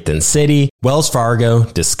higher rate than Citi, Wells Fargo,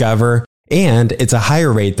 Discover, and it's a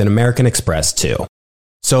higher rate than American Express too.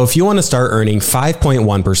 So if you want to start earning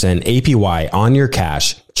 5.1% APY on your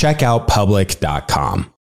cash, check out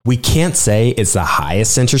Public.com. We can't say it's the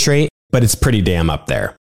highest interest rate, but it's pretty damn up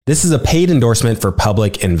there. This is a paid endorsement for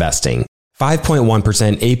Public Investing.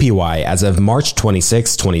 5.1% APY as of March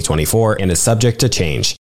 26, 2024 and is subject to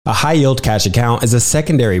change. A high-yield cash account is a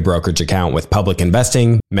secondary brokerage account with Public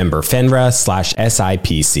Investing, member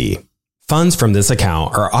FINRA/SIPC. Funds from this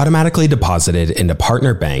account are automatically deposited into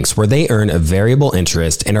partner banks where they earn a variable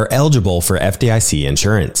interest and are eligible for FDIC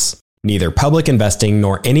insurance. Neither Public Investing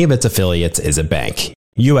nor any of its affiliates is a bank.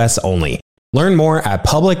 U.S. only. Learn more at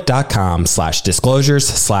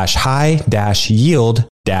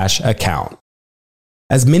public.com/disclosures/high-yield-account.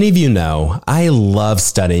 As many of you know, I love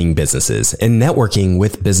studying businesses and networking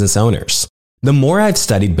with business owners. The more I've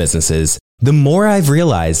studied businesses, the more I've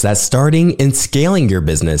realized that starting and scaling your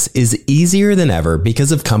business is easier than ever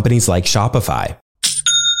because of companies like Shopify.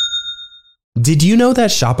 Did you know that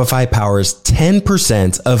Shopify powers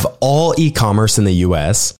 10% of all e-commerce in the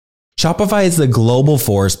US? Shopify is the global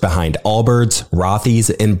force behind Allbirds, Rothy's,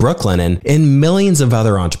 and Brooklinen, and millions of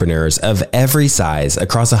other entrepreneurs of every size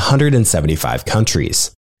across 175 countries.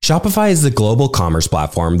 Shopify is the global commerce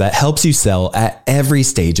platform that helps you sell at every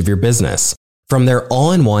stage of your business, from their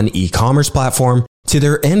all-in-one e-commerce platform to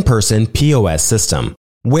their in-person POS system.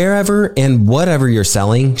 Wherever and whatever you're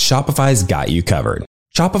selling, Shopify's got you covered.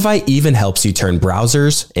 Shopify even helps you turn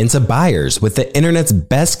browsers into buyers with the internet's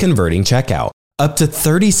best converting checkout, up to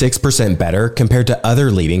 36% better compared to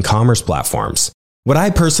other leading commerce platforms. What I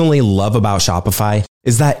personally love about Shopify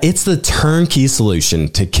is that it's the turnkey solution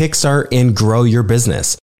to kickstart and grow your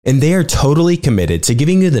business, and they are totally committed to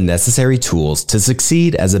giving you the necessary tools to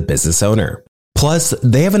succeed as a business owner. Plus,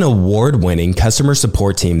 they have an award-winning customer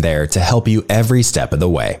support team there to help you every step of the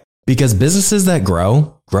way. Because businesses that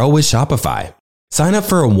grow with Shopify. Sign up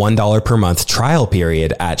for a $1 per month trial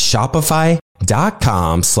period at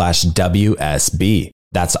shopify.com/WSB.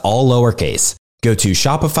 That's all lowercase. Go to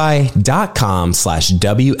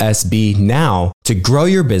shopify.com/WSB now to grow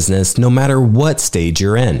your business no matter what stage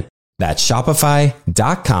you're in. That's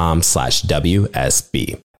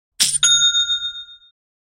shopify.com/WSB.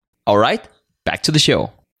 All right, back to the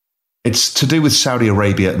show. It's to do with Saudi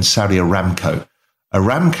Arabia and Saudi Aramco.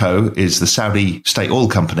 Aramco is the Saudi state oil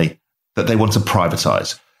company that they want to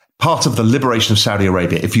privatize. Part of the liberation of Saudi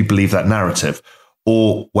Arabia, if you believe that narrative,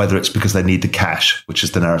 or whether it's because they need the cash, which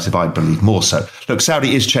is the narrative I believe more so. Look,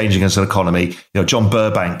 Saudi is changing as an economy. You know, John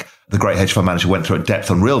Burbank, the great hedge fund manager, went through at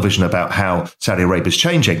depth on Real Vision about how Saudi Arabia is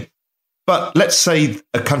changing. But let's say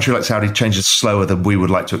a country like Saudi changes slower than we would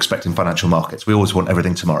like to expect in financial markets. We always want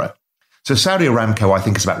everything tomorrow. So Saudi Aramco, I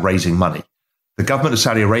think, is about raising money. The government of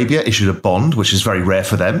Saudi Arabia issued a bond, which is very rare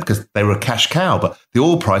for them because they were a cash cow, but the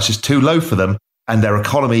oil price is too low for them and their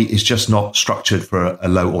economy is just not structured for a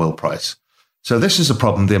low oil price. So this is a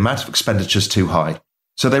problem. The amount of expenditure is too high.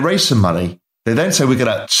 So they raise some money. They then say we're going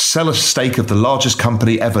to sell a stake of the largest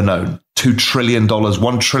company ever known, $2 trillion,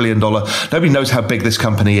 $1 trillion. Nobody knows how big this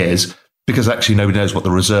company is because actually nobody knows what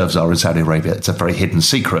the reserves are in Saudi Arabia. It's a very hidden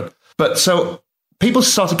secret. But so people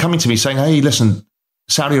started coming to me saying, hey, listen,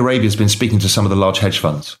 Saudi Arabia has been speaking to some of the large hedge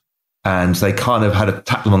funds and they kind of had to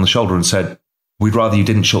tap them on the shoulder and said, we'd rather you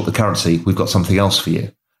didn't short the currency. We've got something else for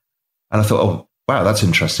you. And I thought, oh, wow, that's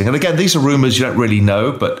interesting. And again, these are rumors you don't really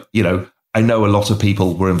know, but, you know, I know a lot of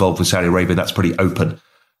people were involved with Saudi Arabia. That's pretty open.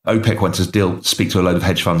 OPEC went to speak to a load of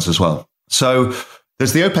hedge funds as well. So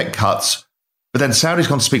there's the OPEC cuts, but then Saudi's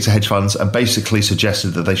gone to speak to hedge funds and basically suggested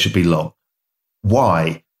that they should be long.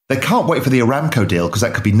 Why? They can't wait for the Aramco deal because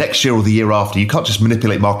that could be next year or the year after. You can't just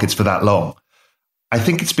manipulate markets for that long. I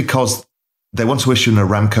think it's because they want to issue an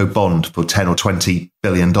Aramco bond for $10 or $20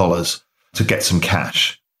 billion to get some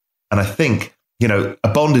cash. And I think, you know, a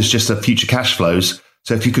bond is just a future cash flows.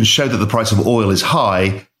 So if you can show that the price of oil is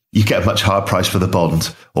high, you get a much higher price for the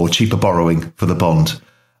bond or cheaper borrowing for the bond.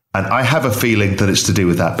 And I have a feeling that it's to do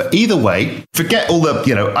with that. But either way, forget all the,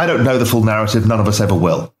 you know, I don't know the full narrative. None of us ever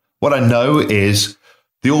will. What I know is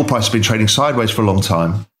the oil price has been trading sideways for a long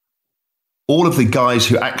time. All of the guys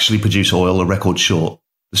who actually produce oil are record short.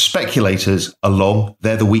 The speculators are long.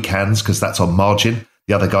 They're the weak hands because that's on margin.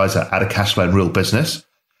 The other guys are out of cash flow and real business.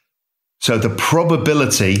 So the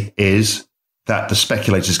probability is that the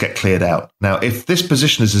speculators get cleared out. Now, if this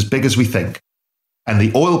position is as big as we think, and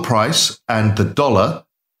the oil price and the dollar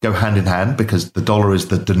go hand in hand, because the dollar is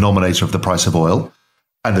the denominator of the price of oil,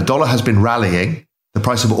 and the dollar has been rallying, the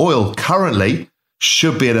price of oil currently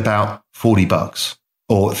should be at about $40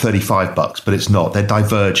 or $35, but it's not. They're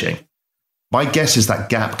diverging. My guess is that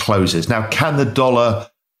gap closes. Now, can the dollar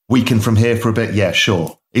weaken from here for a bit? Yeah,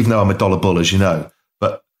 sure. Even though I'm a dollar bull, as you know.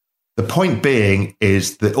 But the point being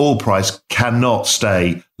is the oil price cannot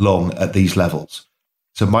stay long at these levels.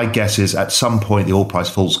 So my guess is at some point the oil price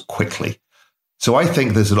falls quickly. So I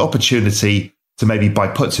think there's an opportunity to maybe buy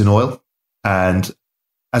puts in oil and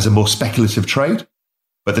as a more speculative trade,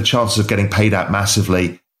 but the chances of getting paid out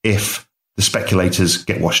massively if the speculators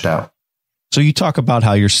get washed out. So you talk about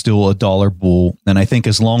how you're still a dollar bull. And I think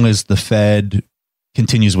as long as the Fed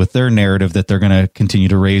continues with their narrative that they're going to continue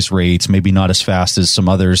to raise rates, maybe not as fast as some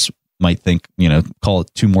others might think, call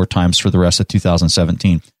it 2 more times for the rest of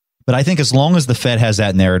 2017. But I think as long as the Fed has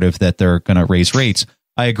that narrative that they're going to raise rates,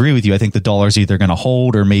 I agree with you. I think the dollar's either going to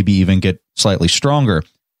hold or maybe even get slightly stronger.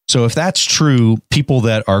 So if that's true, people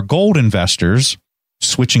that are gold investors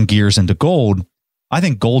switching gears into gold, I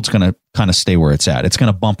think gold's going to kind of stay where it's at. It's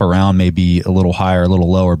going to bump around maybe a little higher, a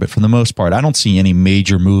little lower. But for the most part, I don't see any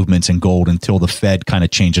major movements in gold until the Fed kind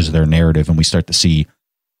of changes their narrative and we start to see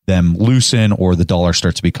them loosen or the dollar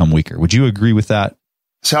starts to become weaker. Would you agree with that?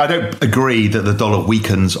 So I don't agree that the dollar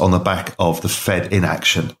weakens on the back of the Fed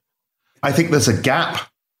inaction. I think there's a gap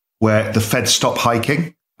where the Fed stop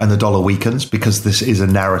hiking and the dollar weakens because this is a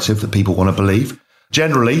narrative that people want to believe.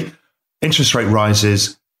 Generally, interest rate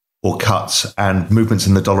rises or cuts and movements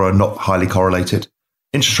in the dollar are not highly correlated.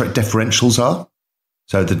 Interest rate differentials are.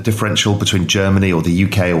 So the differential between Germany or the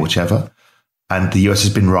UK or whichever, and the US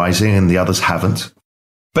has been rising and the others haven't.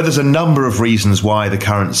 But there's a number of reasons why the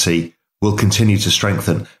currency will continue to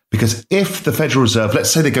strengthen. Because if the Federal Reserve,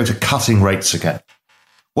 let's say they go to cutting rates again,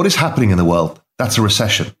 what is happening in the world? That's a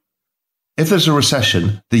recession. If there's a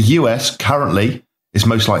recession, the US currently is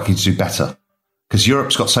most likely to do better because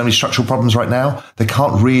Europe's got so many structural problems right now. They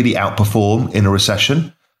can't really outperform in a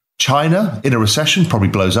recession. China in a recession probably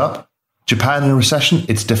blows up. Japan in a recession,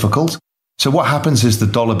 it's difficult. So what happens is the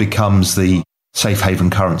dollar becomes the safe haven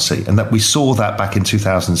currency. And that we saw that back in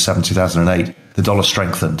 2007, 2008, the dollar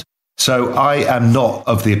strengthened. So I am not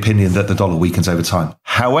of the opinion that the dollar weakens over time.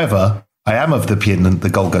 However, I am of the opinion that the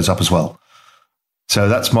gold goes up as well. So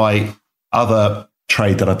that's my other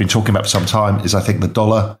trade that I've been talking about for some time is I think the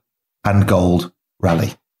dollar and gold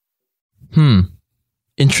rally.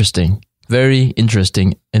 Interesting. Very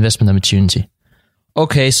interesting investment opportunity.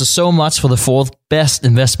 Okay, so much for the 4 best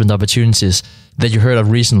investment opportunities that you heard of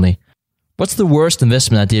recently. What's the worst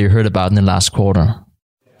investment idea you heard about in the last quarter?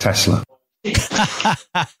 Tesla.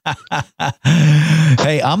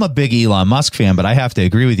 Hey, I'm a big Elon Musk fan, but I have to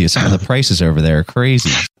agree with you. Some of the prices over there are crazy.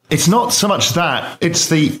 It's not so much that. It's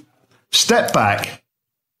the step back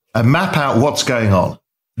and map out what's going on.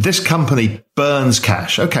 This company burns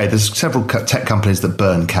cash. Okay, there's several tech companies that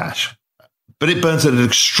burn cash, but it burns at an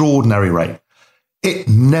extraordinary rate. It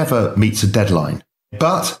never meets a deadline.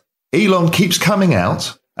 But Elon keeps coming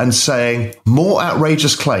out and saying more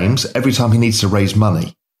outrageous claims every time he needs to raise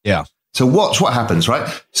money. Yeah. So watch what happens,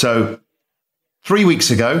 right? So 3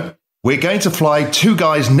 weeks ago, we're going to fly 2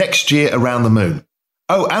 guys next year around the moon.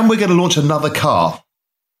 Oh, and we're going to launch another car.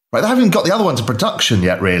 Right? They haven't got the other one to production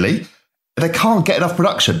yet, really. They can't get enough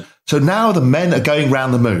production. So now the men are going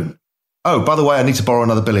around the moon. Oh, by the way, I need to borrow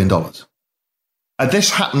another $1 billion. And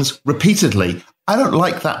this happens repeatedly. I don't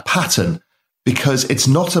like that pattern because it's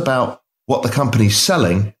not about what the company's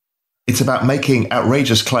selling. It's about making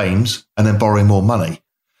outrageous claims and then borrowing more money.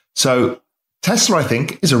 So Tesla, I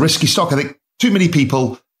think, is a risky stock. I think too many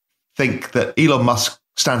people think that Elon Musk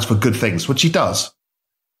stands for good things, which he does.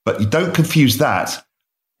 But you don't confuse that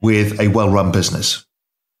with a well-run business.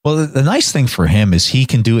 Well, the nice thing for him is he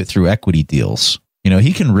can do it through equity deals.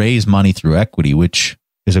 He can raise money through equity, which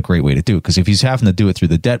is a great way to do it. Because if he's having to do it through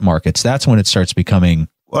the debt markets, that's when it starts becoming...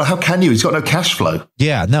 Well, how can you? He's got no cash flow.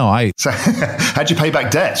 Yeah, no, So how'd you pay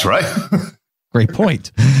back debts, right? Great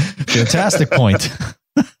point. Fantastic point.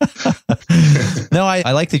 No,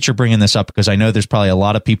 I like that you're bringing this up because I know there's probably a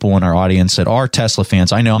lot of people in our audience that are Tesla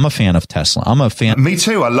fans. I know I'm a fan of Tesla. I'm a fan. Me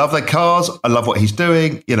too. I love their cars. I love what he's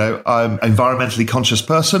doing. I'm an environmentally conscious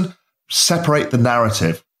person. Separate the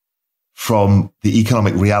narrative from the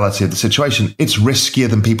economic reality of the situation. It's riskier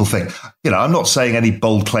than people think. I'm not saying any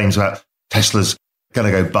bold claims about Tesla's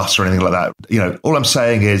going to go bust or anything like that. All I'm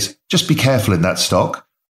saying is just be careful in that stock.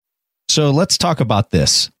 So let's talk about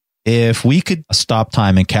this. If we could stop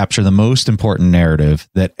time and capture the most important narrative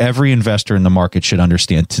that every investor in the market should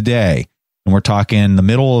understand today, and we're talking the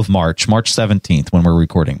middle of March 17th when we're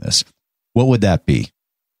recording this, what would that be?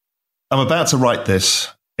 I'm about to write this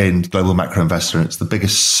in Global Macro Investor, and it's the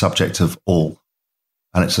biggest subject of all.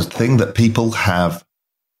 And it's a thing that people have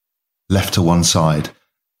left to one side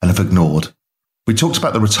and have ignored. We talked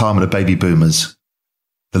about the retirement of baby boomers.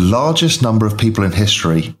 The largest number of people in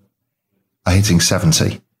history are hitting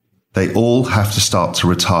 70. They all have to start to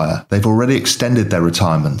retire. They've already extended their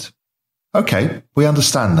retirement. Okay, we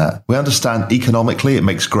understand that. We understand economically it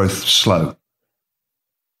makes growth slow.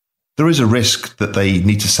 There is a risk that they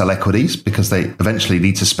need to sell equities because they eventually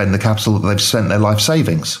need to spend the capital that they've spent their life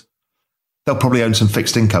savings. They'll probably own some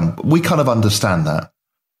fixed income. We kind of understand that.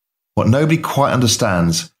 What nobody quite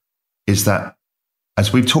understands is that,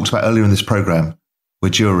 as we've talked about earlier in this program, we're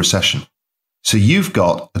due a recession. So you've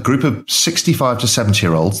got a group of 65 to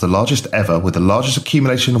 70-year-olds, the largest ever, with the largest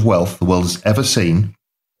accumulation of wealth the world has ever seen,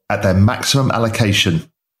 at their maximum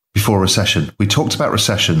allocation before a recession. We talked about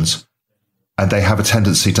recessions, and they have a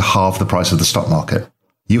tendency to halve the price of the stock market.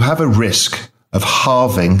 You have a risk of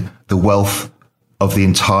halving the wealth of the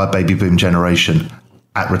entire baby boom generation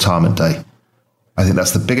at retirement day. I think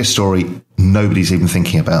that's the biggest story nobody's even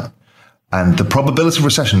thinking about. And the probability of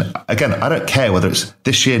recession, again, I don't care whether it's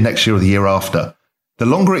this year, next year, or the year after. The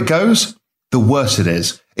longer it goes, the worse it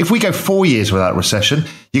is. If we go 4 years without recession,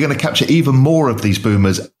 you're going to capture even more of these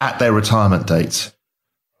boomers at their retirement dates,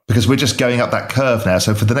 because we're just going up that curve now.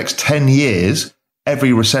 So for the next 10 years,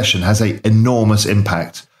 every recession has an enormous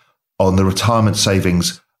impact on the retirement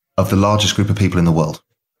savings of the largest group of people in the world.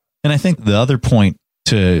 And I think the other point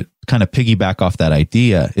to kind of piggyback off that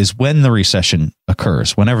idea is when the recession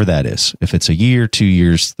occurs, whenever that is, if it's a year, 2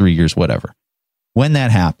 years, 3 years, whatever, when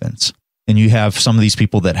that happens, and you have some of these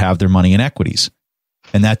people that have their money in equities,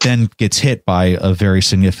 and that then gets hit by a very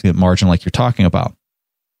significant margin like you're talking about,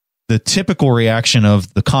 the typical reaction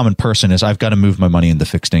of the common person is, I've got to move my money into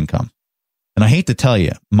fixed income. And I hate to tell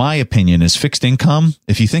you, my opinion is fixed income,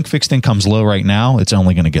 if you think fixed income's low right now, it's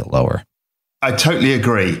only going to get lower. I totally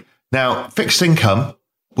agree. Now, fixed income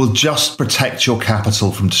will just protect your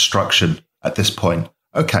capital from destruction at this point.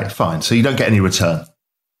 Okay, fine. So you don't get any return.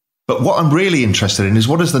 But what I'm really interested in is,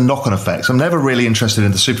 what is the knock-on effects? I'm never really interested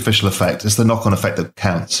in the superficial effect. It's the knock-on effect that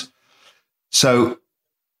counts. So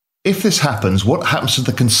if this happens, what happens to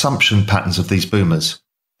the consumption patterns of these boomers?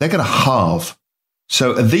 They're going to halve.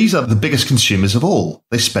 So these are the biggest consumers of all.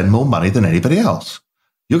 They spend more money than anybody else.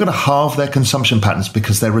 You're going to halve their consumption patterns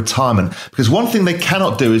because their retirement. Because one thing they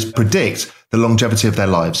cannot do is predict the longevity of their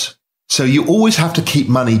lives. So you always have to keep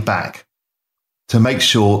money back to make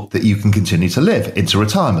sure that you can continue to live into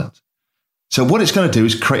retirement. So what it's going to do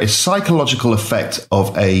is create a psychological effect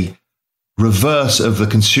of a reverse of the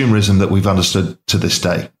consumerism that we've understood to this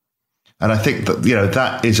day. And I think that,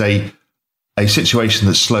 that is a situation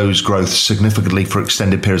that slows growth significantly for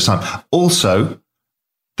extended periods of time. Also,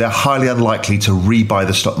 they're highly unlikely to rebuy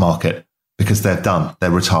the stock market because they're done.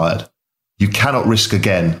 They're retired. You cannot risk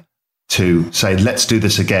again to say, let's do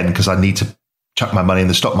this again because I need to chuck my money in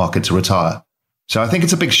the stock market to retire. So I think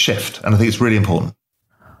it's a big shift, and I think it's really important.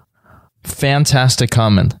 Fantastic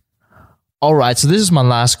comment. All right, so this is my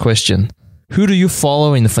last question. Who do you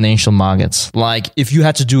follow in the financial markets? Like, if you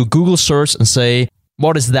had to do a Google search and say,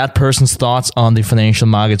 what is that person's thoughts on the financial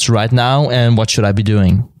markets right now, and what should I be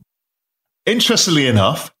doing? Interestingly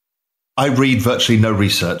enough, I read virtually no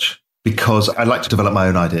research because I like to develop my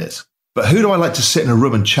own ideas. But who do I like to sit in a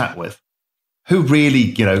room and chat with? Who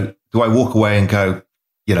really, do I walk away and go,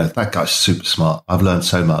 that guy's super smart. I've learned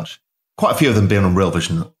so much. Quite a few of them being on Real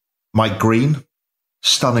Vision. Mike Green,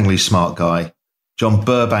 stunningly smart guy. John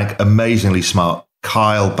Burbank, amazingly smart.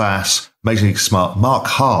 Kyle Bass, amazingly smart. Mark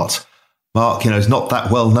Hart. Mark, is not that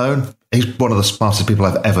well known. He's one of the smartest people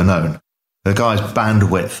I've ever known. The guy's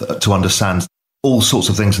bandwidth to understand all sorts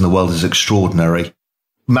of things in the world is extraordinary.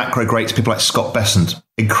 Macro greats, people like Scott Bessent,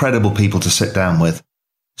 incredible people to sit down with.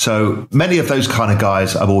 So many of those kind of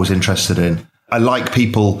guys I'm always interested in. I like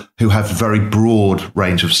people who have a very broad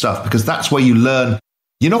range of stuff because that's where you learn.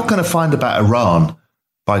 You're not going to find about Iran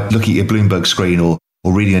by looking at your Bloomberg screen or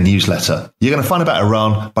reading a newsletter. You're going to find about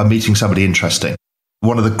Iran by meeting somebody interesting.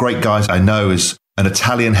 One of the great guys I know is an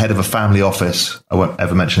Italian head of a family office. I won't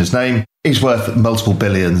ever mention his name. He's worth multiple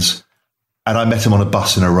billions. And I met him on a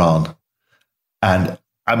bus in Iran. And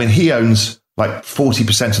he owns like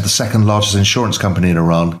 40% of the second largest insurance company in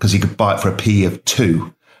Iran because he could buy it for a PE of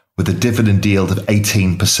 2 with a dividend yield of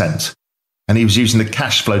 18%. And he was using the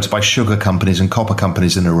cash flow to buy sugar companies and copper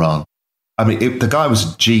companies in Iran. The guy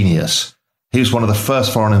was a genius. He was one of the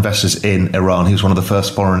first foreign investors in Iran. He was one of the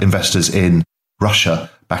first foreign investors in Russia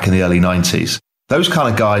back in the early 90s. Those kind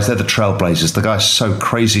of guys, they're the trailblazers. The guy's so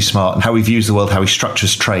crazy smart and how he views the world, how he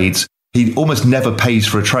structures trades. He almost never pays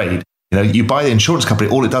for a trade. You buy the insurance company,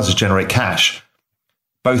 all it does is generate cash,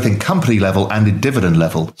 both in company level and in dividend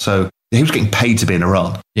level. So he was getting paid to be in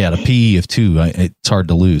Iran. Yeah, the PE of 2, it's hard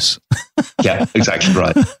to lose. Yeah, exactly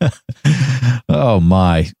right. Oh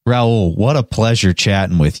my, Raoul, what a pleasure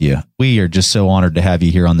chatting with you. We are just so honored to have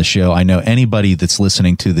you here on the show. I know anybody that's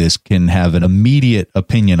listening to this can have an immediate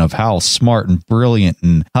opinion of how smart and brilliant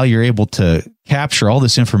and how you're able to capture all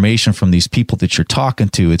this information from these people that you're talking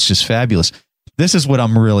to. It's just fabulous. This is what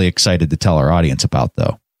I'm really excited to tell our audience about,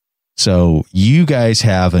 though. So you guys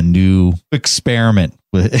have a new experiment.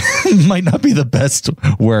 It might not be the best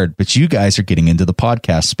word, but you guys are getting into the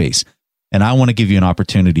podcast space. And I want to give you an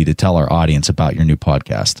opportunity to tell our audience about your new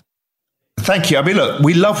podcast. Thank you. I mean, look,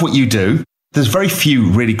 we love what you do. There's very few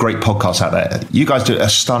really great podcasts out there. You guys do a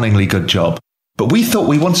stunningly good job. But we thought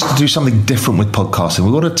we wanted to do something different with podcasting.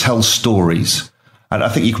 We want to tell stories. And I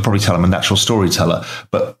think you could probably tell I'm a natural storyteller.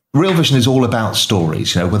 But Real Vision is all about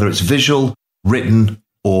stories, whether it's visual, written,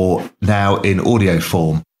 or now in audio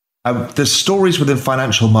form. There's stories within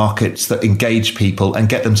financial markets that engage people and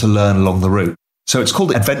get them to learn along the route. So it's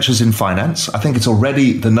called Adventures in Finance. I think it's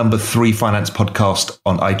already the number 3 finance podcast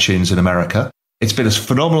on iTunes in America. It's been a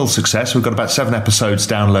phenomenal success. We've got about 7 episodes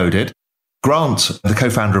downloaded. Grant, the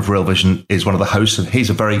co-founder of Real Vision, is one of the hosts, and he's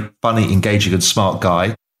a very funny, engaging, and smart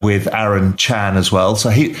guy, with Aaron Chan as well. So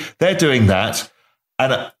they're doing that.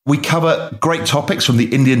 And we cover great topics from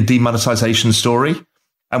the Indian demonetization story.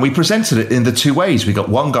 And we presented it in the 2 ways. We got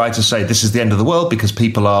one guy to say this is the end of the world because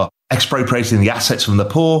people are expropriating the assets from the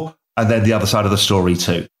poor, and then the other side of the story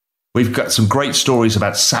too. We've got some great stories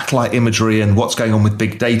about satellite imagery and what's going on with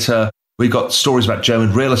big data. We've got stories about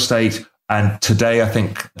German real estate. And today, I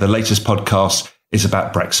think the latest podcast is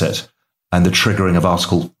about Brexit and the triggering of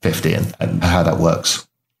Article 50 and how that works.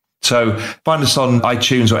 So find us on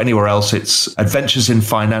iTunes or anywhere else. It's Adventures in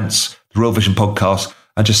Finance, the Real Vision podcast,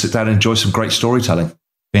 and just sit down and enjoy some great storytelling.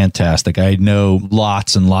 Fantastic. I know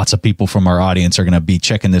lots and lots of people from our audience are going to be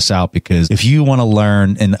checking this out, because if you want to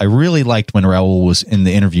learn, and I really liked when Raoul was in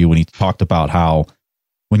the interview when he talked about how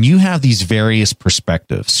when you have these various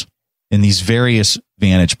perspectives and these various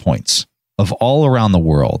vantage points of all around the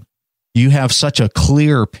world, you have such a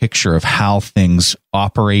clear picture of how things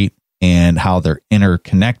operate and how they're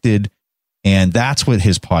interconnected. And that's what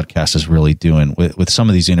his podcast is really doing with some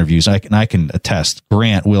of these interviews. I can attest,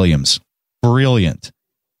 Grant Williams, brilliant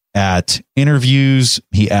at interviews.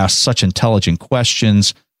 He asks such intelligent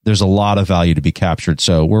questions. There's a lot of value to be captured.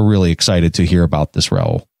 So we're really excited to hear about this,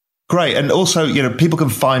 Raoul. Great. And also, people can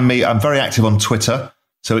find me. I'm very active on Twitter.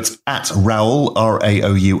 So it's at Raoul,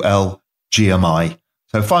 Raoul GMI.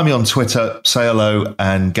 So find me on Twitter, say hello,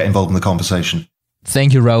 and get involved in the conversation.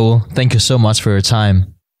 Thank you, Raoul. Thank you so much for your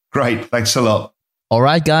time. Great. Thanks a lot. All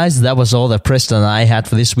right, guys. That was all that Preston and I had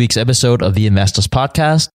for this week's episode of the Investors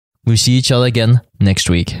Podcast. We'll see each other again next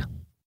week.